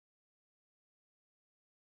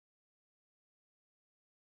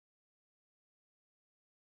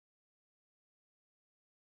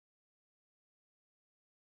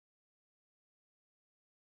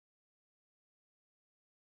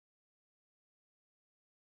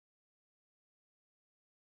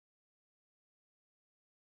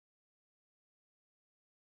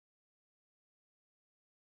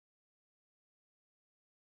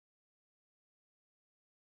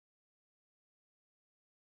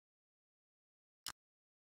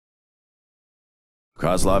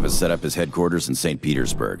Kozlov has set up his headquarters in St.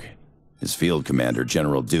 Petersburg. His field commander,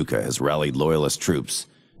 General Duka, has rallied loyalist troops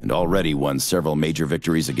and already won several major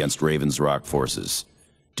victories against Raven's Rock forces.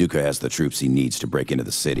 Duka has the troops he needs to break into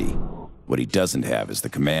the city. What he doesn't have is the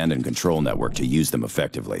command and control network to use them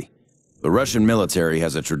effectively. The Russian military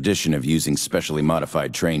has a tradition of using specially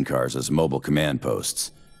modified train cars as mobile command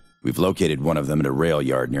posts. We've located one of them at a rail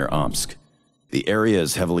yard near Omsk. The area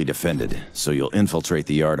is heavily defended, so you'll infiltrate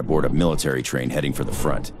the yard aboard a military train heading for the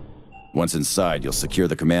front. Once inside, you'll secure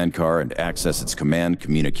the command car and access its command,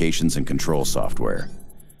 communications, and control software.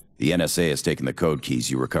 The NSA has taken the code keys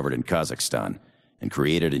you recovered in Kazakhstan and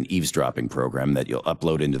created an eavesdropping program that you'll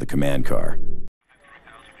upload into the command car.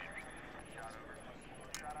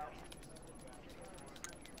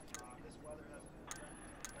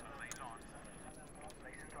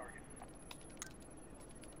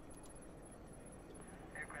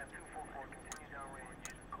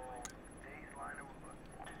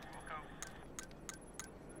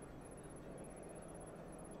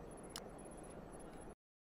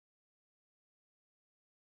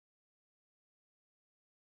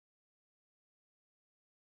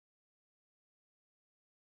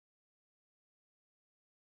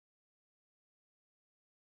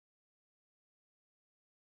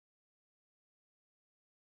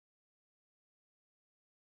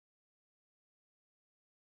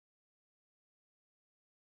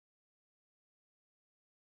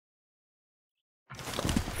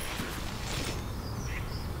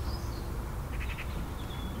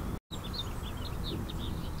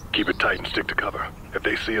 Keep it tight and stick to cover. If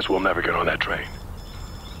they see us, we'll never get on that train.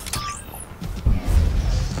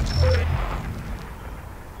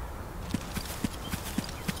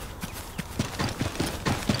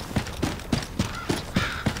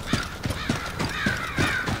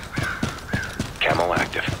 Camo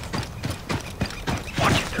active.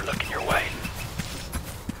 Watch it, they're looking your way.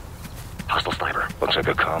 Hostile sniper. Looks like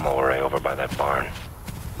a commo array over by that barn.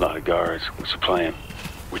 A lot of guards. What's the plan?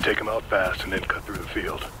 We take them out fast and then cut through the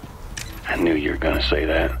field. I knew you were gonna say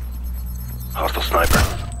that. Hostile sniper.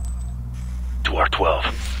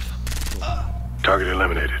 2R12. Target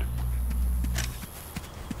eliminated.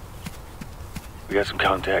 We got some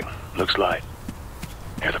contact. Looks light.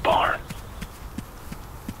 Near the barn.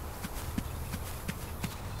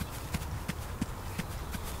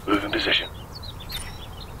 Move in position.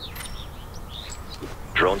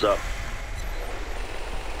 Drones up.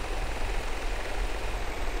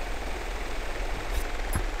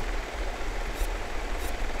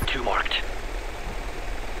 Two marked.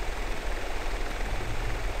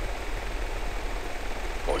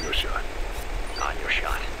 On your shot. On your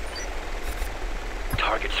shot.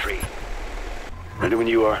 Target 3. Ready when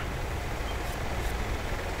you are.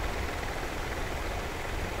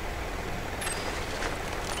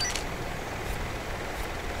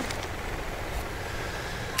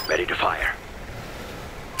 Ready to fire.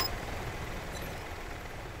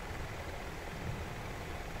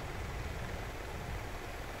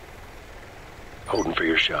 Holding for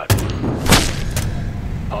your shot.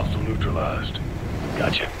 Hostile neutralized.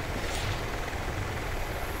 Gotcha.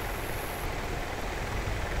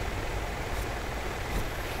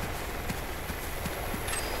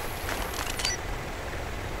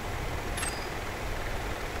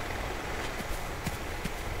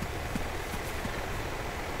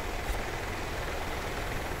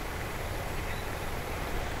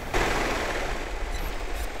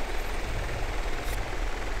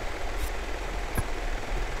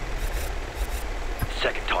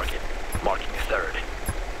 Second target, marking the third.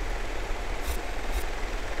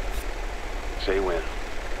 Say when.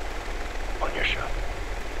 On your shot.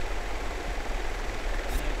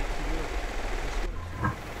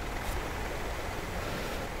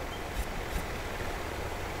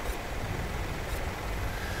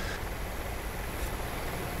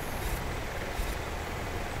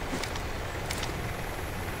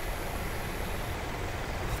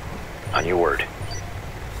 On your word.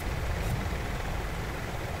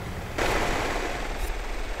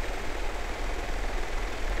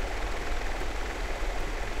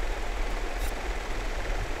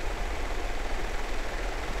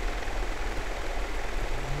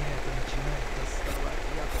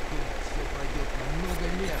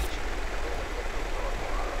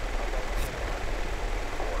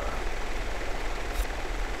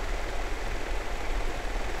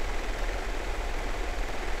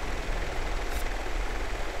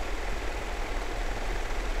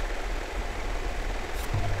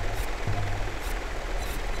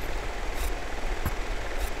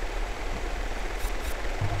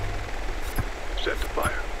 Set to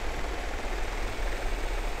fire.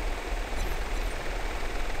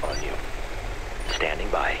 On you. Stand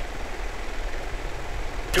Standing by.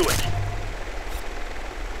 Do it!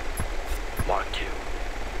 Mark 2.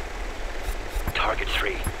 Target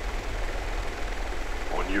 3.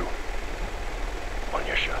 On you. On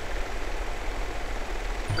your shot.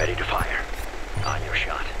 Ready to fire. On your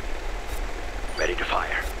shot. Ready to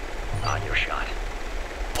fire. On your shot.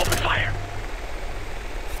 Open fire.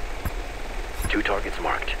 2 targets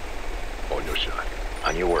marked. On your shot.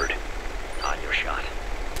 On your word. On your shot.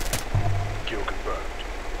 Kill confirmed.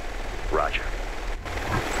 Roger.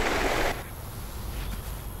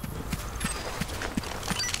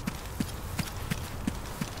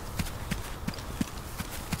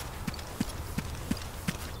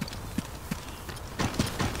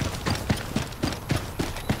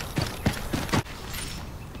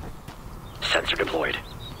 Sensor deployed.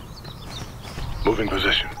 Moving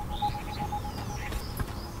position.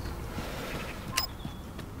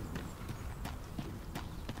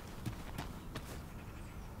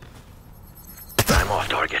 I'm off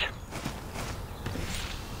target.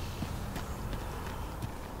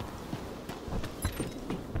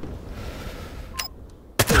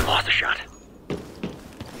 I lost a shot.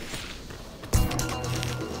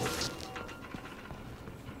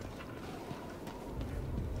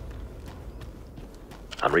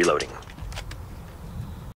 I'm reloading.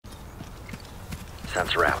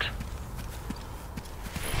 Sensor out.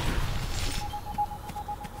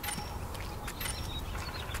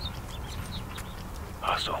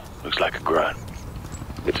 Hostile. Looks like a grunt.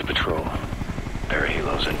 It's a patrol. Pair of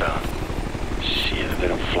helos inbound. Shit, if they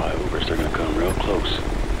don't fly over us, they're gonna come real close.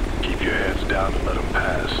 Keep your heads down and let them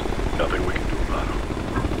pass. Nothing we can do about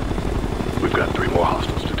them. We've got 3 more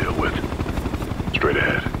hostiles to deal with. Straight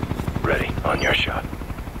ahead. Ready. On your shot.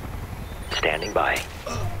 Standing by.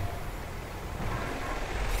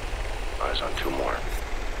 Eyes on 2 more.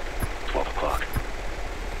 12 o'clock.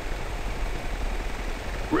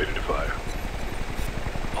 Ready to fire.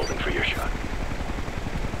 Holding for your shot.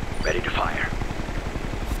 Ready to fire.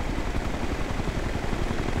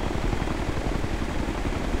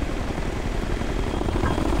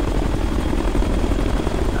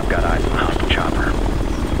 I've got eyes on a hostile chopper.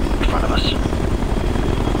 In front of us.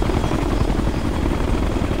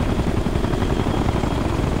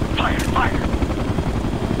 Fire! Fire!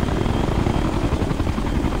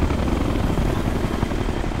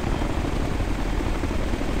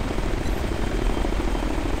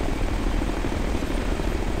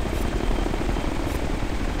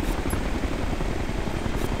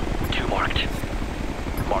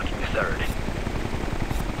 Marking the 3rd.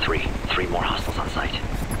 3 more hostiles on site.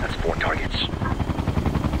 That's 4 targets.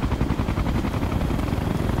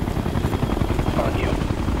 On you.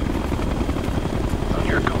 On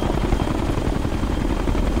your call.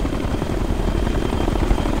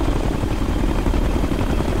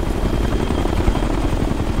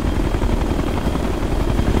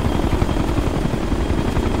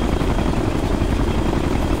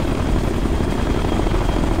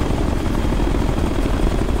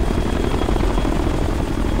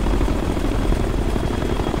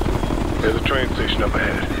 There's a train station up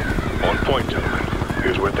ahead. On point, gentlemen.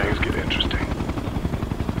 Here's where things get interesting.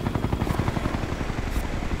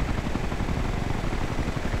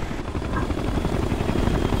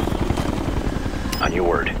 On your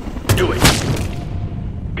word. Do it!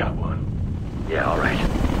 Got one. Yeah, all right.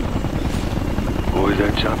 Boys,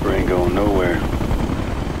 that chopper ain't going nowhere.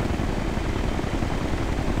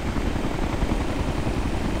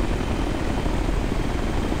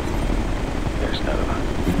 There's another one.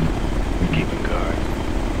 Keeping guard.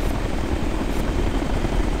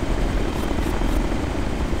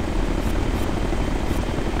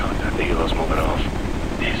 Contact the helos moving off.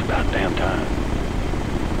 It's about damn time.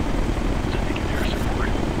 So they get their support.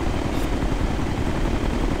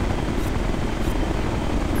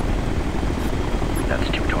 That's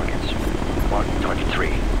 2 targets. Mark target 3.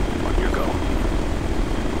 On your go.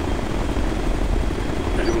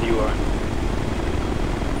 Ready when you are.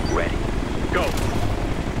 Ready. Go!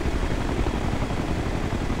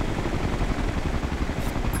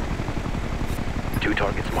 Two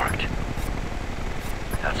targets marked.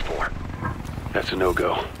 That's 4. That's a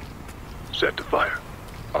no-go. Set to fire.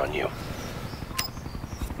 On you.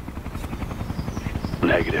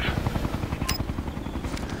 Negative.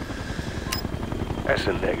 That's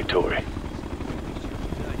a negatory.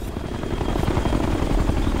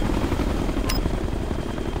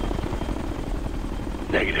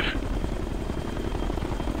 Negative.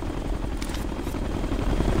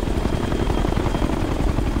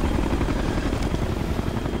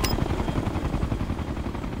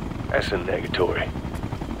 That's a negatory.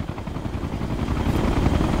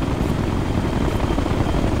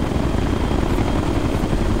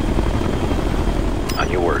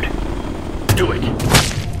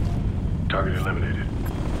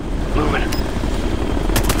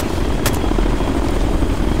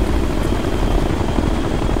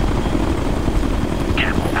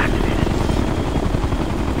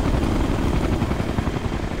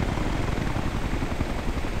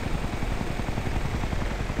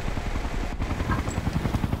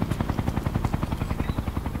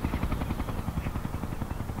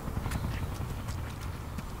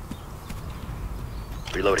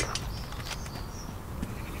 Reloading.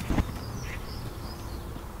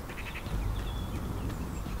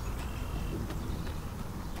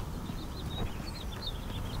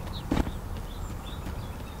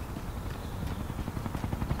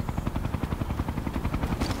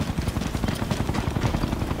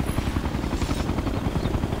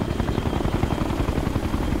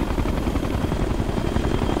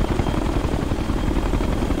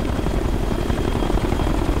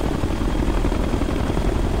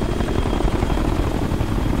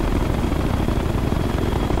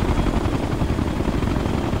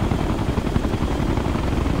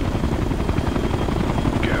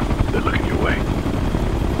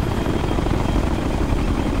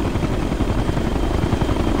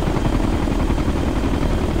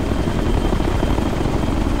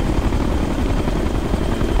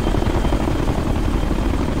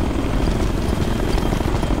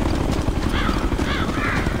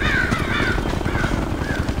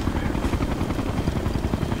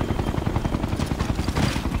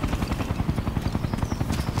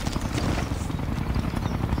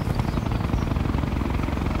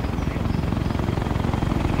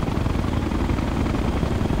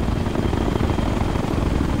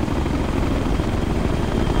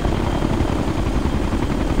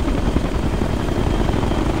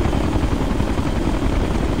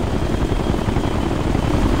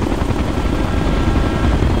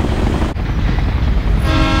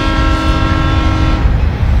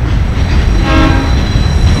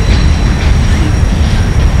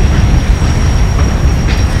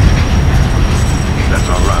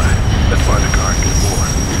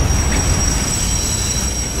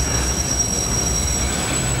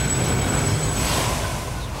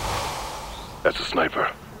 That's a sniper.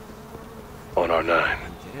 On our 9.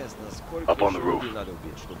 Up on the roof.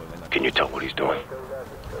 Can you tell what he's doing?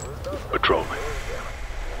 Patrolling.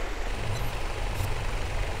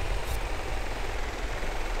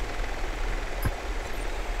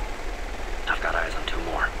 I've got eyes on 2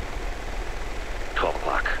 more. 12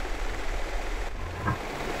 o'clock.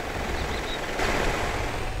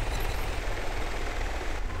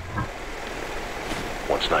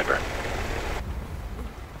 One sniper.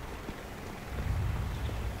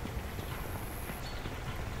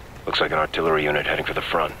 Looks like an artillery unit heading for the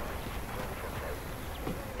front.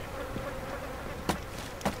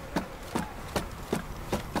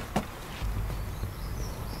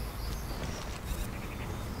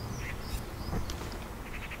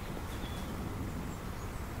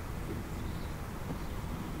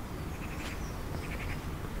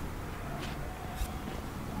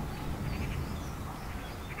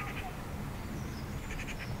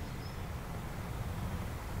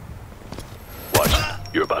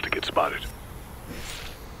 You're about to get spotted.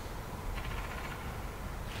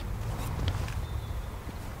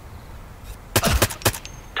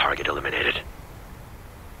 Target eliminated.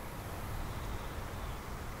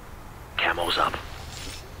 Camo's up.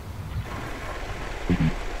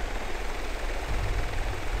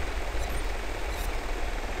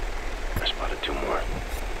 I spotted 2 more.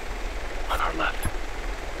 On our left.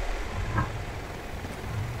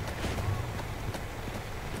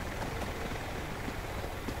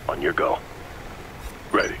 On your go.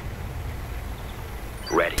 Ready.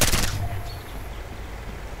 Ready.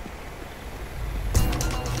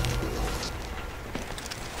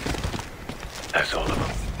 That's all of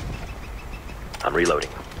them. I'm reloading.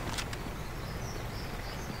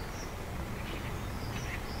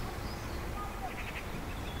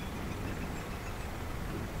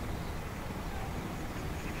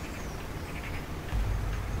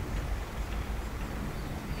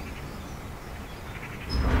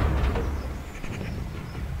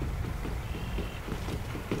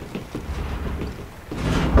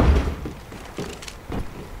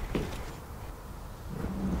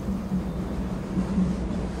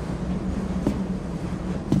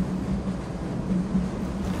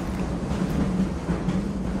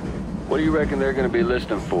 What do you reckon they're gonna be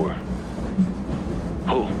listening for?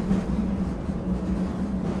 Who?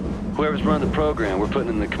 Whoever's running the program, we're putting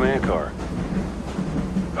in the command car.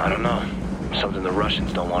 I don't know. Something the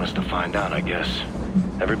Russians don't want us to find out, I guess.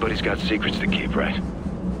 Everybody's got secrets to keep, right?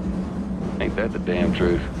 Ain't that the damn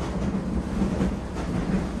truth?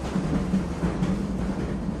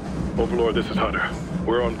 Overlord, this is Hunter.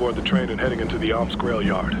 We're on board the train and heading into the Omsk rail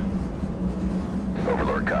yard.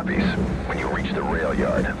 Overlord copies. When you reach the rail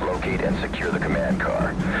yard, locate and secure the command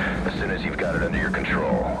car. As soon as you've got it under your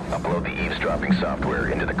control, upload the eavesdropping software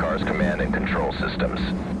into the car's command and control systems.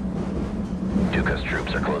 Duka's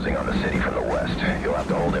troops are closing on the city from the west. You'll have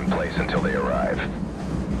to hold in place until they arrive.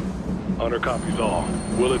 Hunter copies all.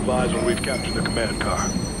 We'll advise when we've captured the command car.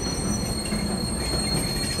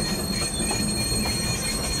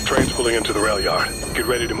 Train's pulling into the rail yard. Get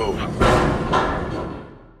ready to move.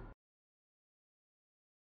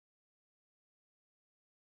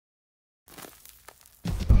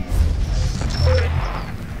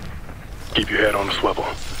 Keep your head on the swivel.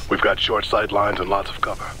 We've got short sight lines and lots of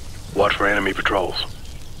cover. Watch for enemy patrols.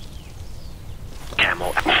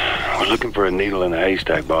 Camo. We're looking for a needle in a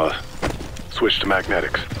haystack, boss. Switch to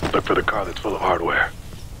magnetics. Look for the car that's full of hardware.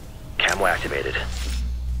 Camo activated.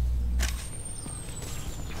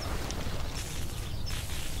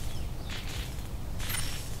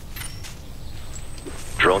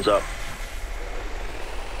 Drones up.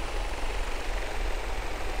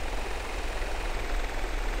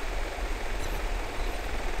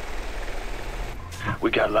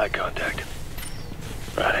 We got light contact.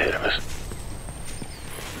 Right ahead of us.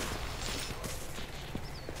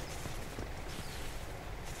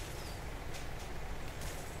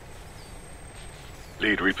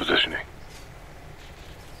 Lead repositioning.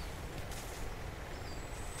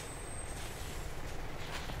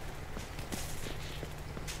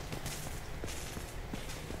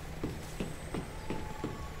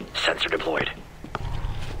 Sensor deployed.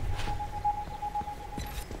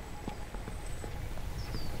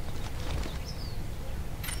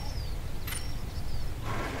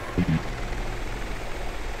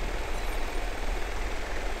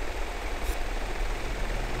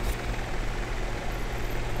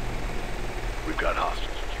 We've got hostiles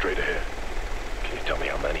straight ahead. Can you tell me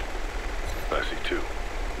how many? I see two.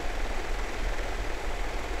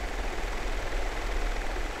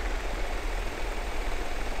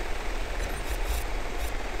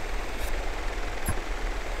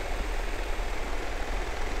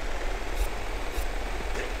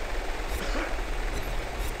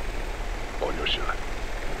 On your shot.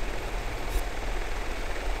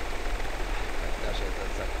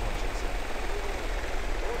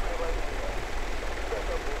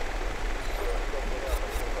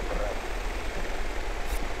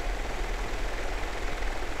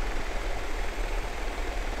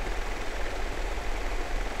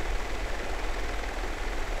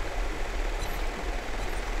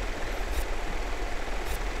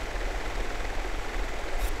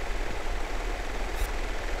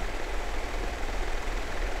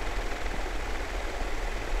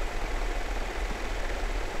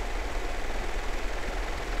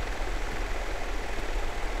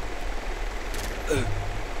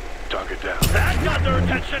 Target down. That got their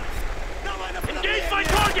attention! Engage my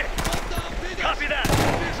target! Copy that!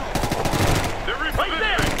 They're Right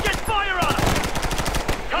there! Get fire on them!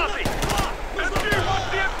 Copy! MG, watch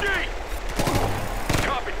the MG!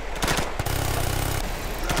 Copy.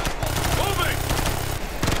 Moving!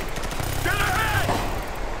 Get ahead!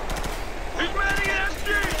 He's manning an MG!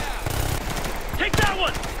 Take that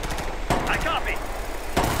one! I copy!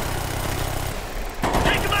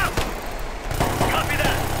 Take him out! Copy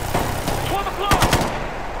that! 12 o'clock!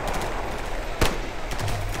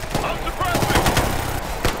 I'm suppressing!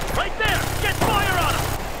 Right there! Get fire on him!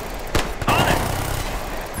 On it!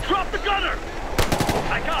 Drop the gunner!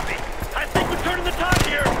 I copy! I think we're turning the tide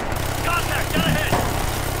here! Contact, get ahead!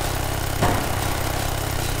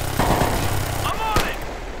 I'm on it!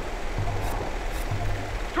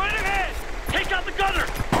 Straight ahead! Take out the gunner!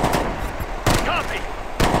 Copy!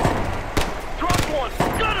 Drop one!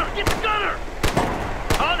 Gunner! Get the gunner!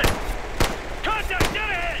 On it! Contact, get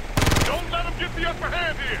ahead! Don't let them get the upper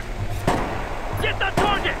hand here! Get that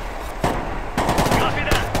target! Copy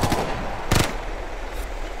that!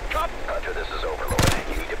 Hunter, this is Overlord.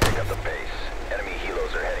 You need to pick up the pace. Enemy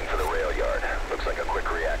helos are heading for the rail yard. Looks like a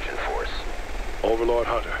quick reaction force. Overlord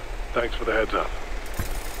Hunter, thanks for the heads up.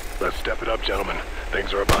 Let's step it up, gentlemen.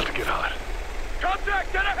 Things are about to get hot.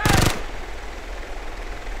 Contact, get ahead!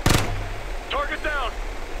 Target down!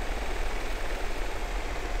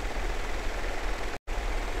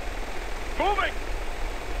 Moving!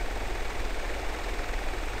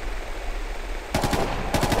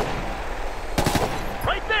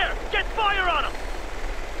 Right there! Get fire on him!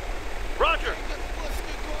 Roger!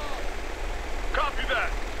 Copy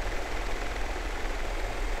that!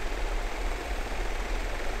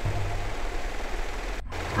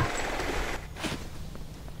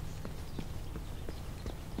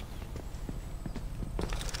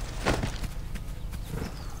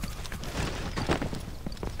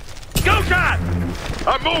 Go time!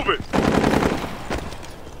 I'm moving!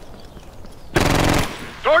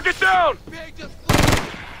 Target down!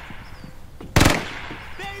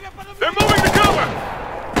 They're moving to cover!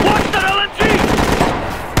 Watch that LMG!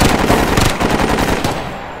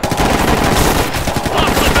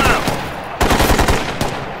 Hostile down!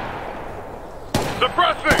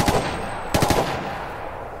 Suppressing!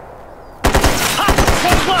 Hot!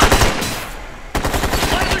 1 o'clock!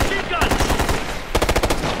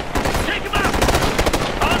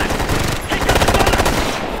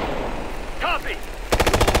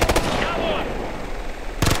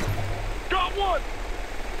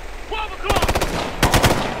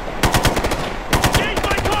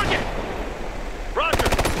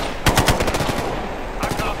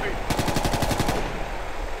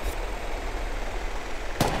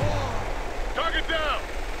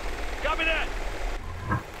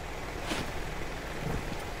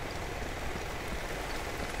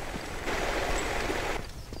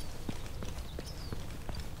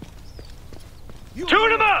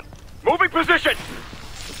 Tune him up! Moving position!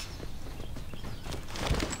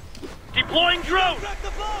 Deploying drone!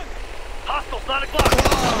 Hostile, 9 o'clock!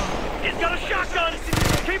 He's got a shotgun!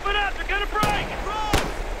 Keep it up, they're gonna break!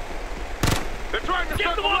 They're trying to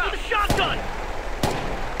Get the one with the shotgun!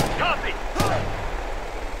 Copy!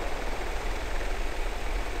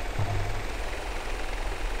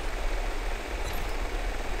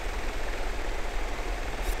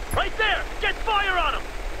 Right there! Get fire on him!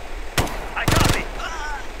 I copy!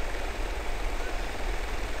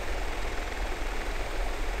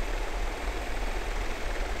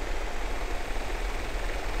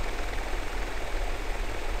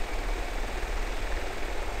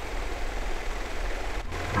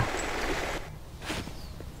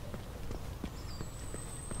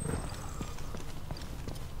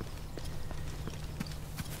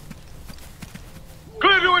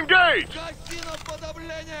 Clear to engage!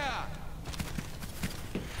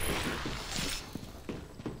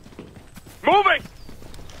 Moving!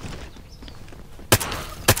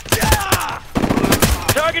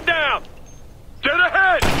 Target down! Get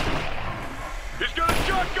ahead! He's got a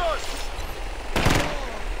shotgun!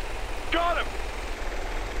 Got him!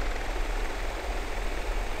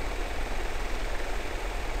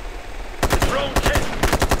 Drone hit!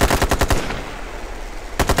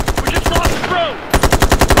 We just lost the drone!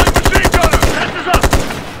 Light machine gunner! Sensors up!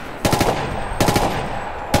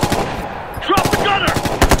 Drop the gunner!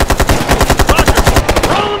 Roger!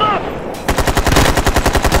 Roll him up!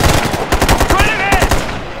 Right ahead!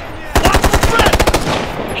 Watch the spread!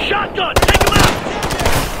 Shotgun! Take him out!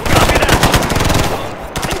 Copy that!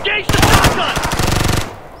 Engage the shotgun!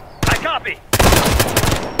 I copy!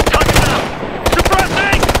 Tuck him out!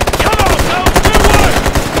 Suppressing! Come on, no! Do one!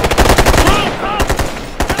 Roll up!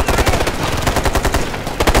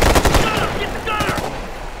 Gunner! Get the gunner!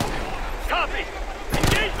 Copy!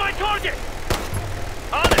 Engage my target!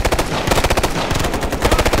 On it!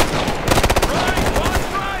 Right! Watch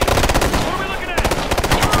right! What are we looking at?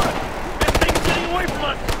 Good! This thing's getting away from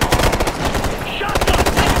us! Shotgun!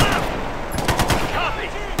 Take him out! Copy!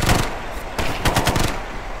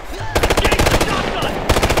 Engage the shotgun!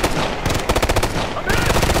 I'm in!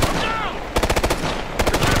 I'm down!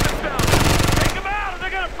 The captain's down! Take him out or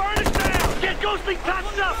they're gonna burn us down! Get Ghostly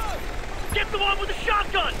patched up! Get the one with the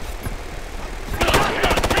shotgun!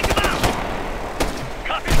 Shotgun! Take him out!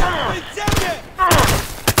 Copy!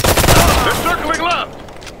 They're circling left!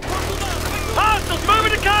 Hostiles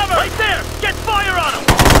moving to cover! Right there! Get fire on them!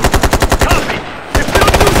 Copy! If we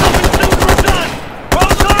don't do something soon, we're done!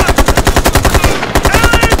 Roll time!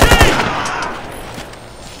 LAD!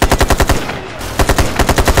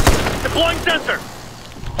 Deploying sensor!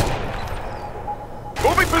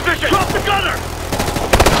 Moving position! Drop the gunner!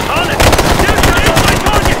 On it! Here's my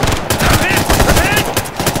target! I'm hit! I'm hit!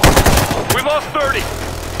 We lost 30.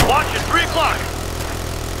 Watch it, 3 o'clock.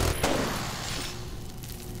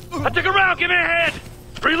 I took a round, give me a hand!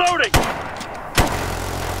 Reloading!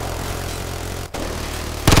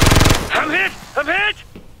 I'm hit! I'm hit!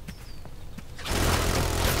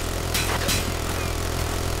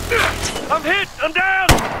 I'm hit! I'm down!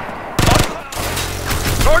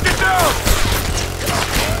 Target down!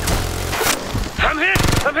 I'm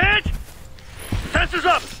hit! I'm hit! Sensors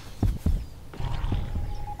up!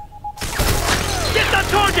 Get that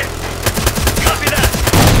target! Copy that!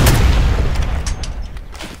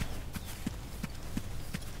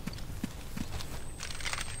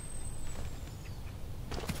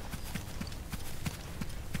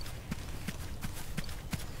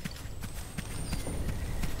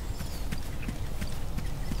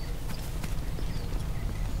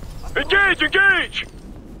 Engage! Engage!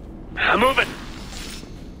 I'm moving!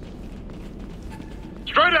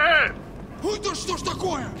 Straight ahead! Это что ж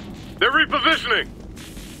такое? They're repositioning!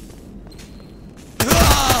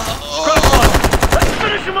 Cross one! Let's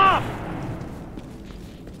finish him off!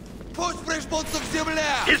 Пусть прижмутся к земле!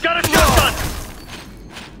 He's got a shotgun!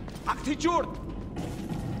 Ах ты черт!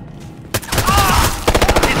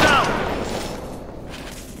 He's down!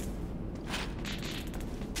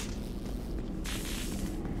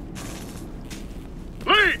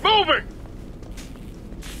 Lee, moving!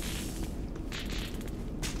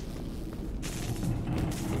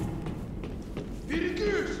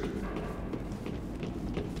 Берегись!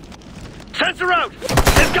 Sensor out!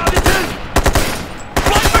 He's got his in!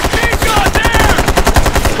 Light machine gun there!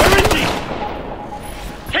 Where is he?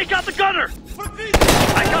 Take out the gunner!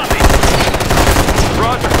 I copy!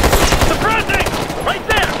 Roger! Suppressing! Right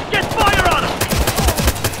there! Get fire on him!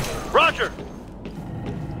 Roger!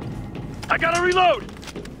 I gotta reload!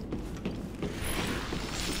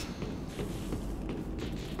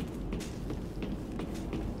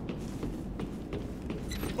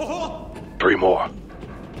 3 more.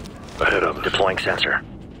 Ahead of us. Deploying sensor.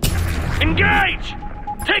 Engage!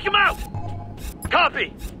 Take him out!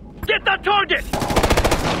 Copy! Get that target!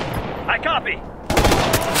 I copy!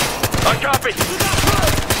 I copy!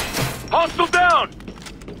 Hostile down!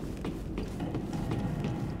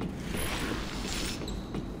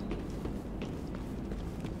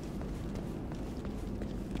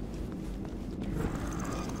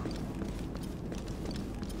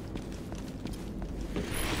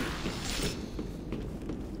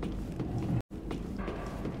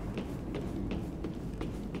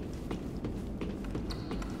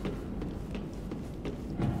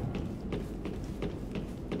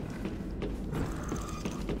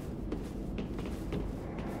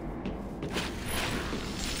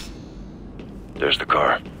 There's the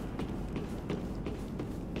car.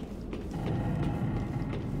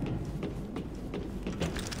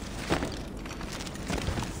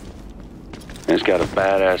 It's got a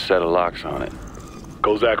badass set of locks on it.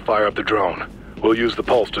 Kozak, fire up the drone. We'll use the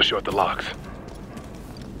pulse to short the locks.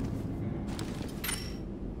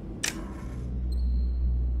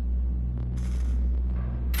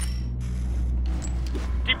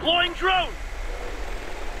 Deploying drone!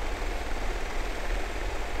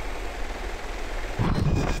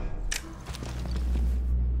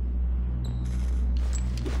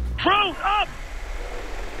 Drone up!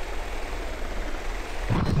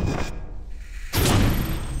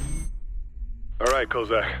 All right,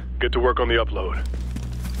 Kozak. Get to work on the upload.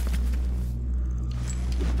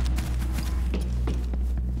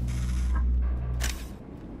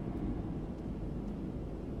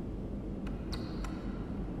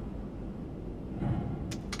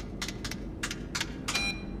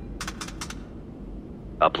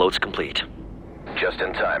 Upload's complete. Just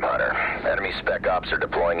in time, Hunter. Enemy spec ops are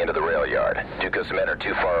deploying into the rail yard. Duca's men are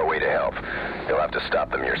too far away to help. You'll have to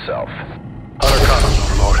stop them yourself. Hunter Connors,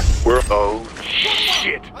 Overlord. We're... Oh,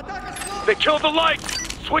 shit! They killed the light!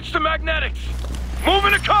 Switch to magnetics! Move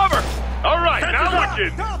into cover! Alright, now we're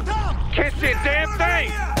in! Can't see a damn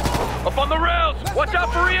thing! Up on the rails! Watch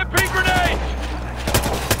out for EMP grenades!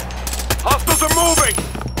 Hostiles are moving!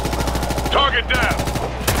 Target down!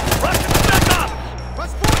 Russian spec ops!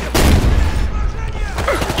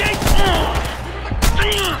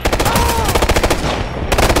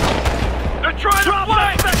 They're trying to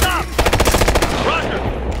flank! Spec ops! Roger!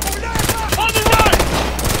 On the right!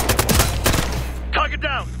 Target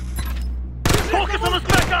down! Focus on the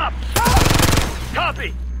spec ops!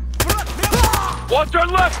 Copy! Watch our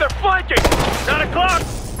left, they're flanking! 9 o'clock!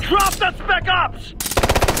 Drop that spec ops!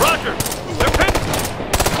 Roger! They're pinned!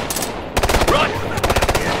 Roger!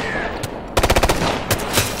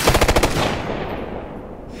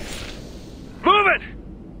 Move it!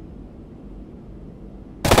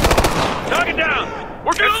 Target down!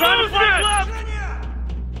 We're gonna lose this! left!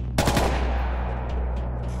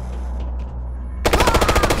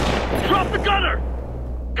 Drop the gunner!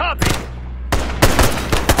 Copy!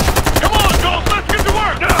 Come on, Ghost, let's get to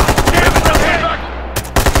work! Now! Damn it, okay.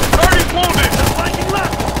 Target's wounded! Flanking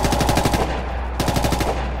left!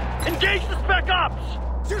 Engage the spec ops!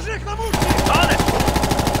 On it!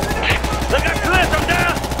 They got clear, I'm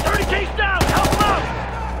down! 30 case down! Help them out!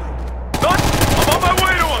 Nut! I'm on my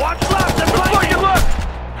way to him! Watch left! They're They're flanking flanking! left!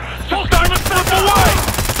 Just start to slip away!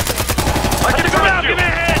 I can Take him out! trust Give me a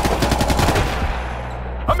you! hand!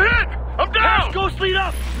 I'm hit! I'm down! Ghost lead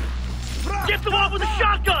up! Get them off with a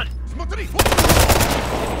shotgun!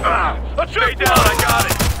 Let's stay down, I got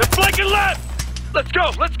it! They're flanking left! Let's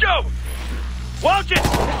go, let's go! Watch it!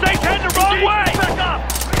 This ain't heading the wrong way! Spec up!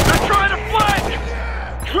 They're trying to flank!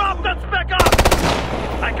 Drop that spec up!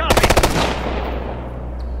 I copy!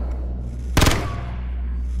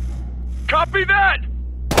 Copy that!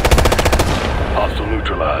 Hostile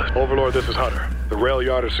neutralized. Overlord, this is Hunter. The rail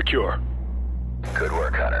yard is secure. Good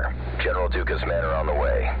work, Hunter. General Duca's men are on the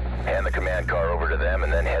way. Hand the command car over to them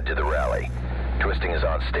and then head to the rally. Twisting is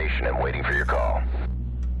on station and waiting for your call.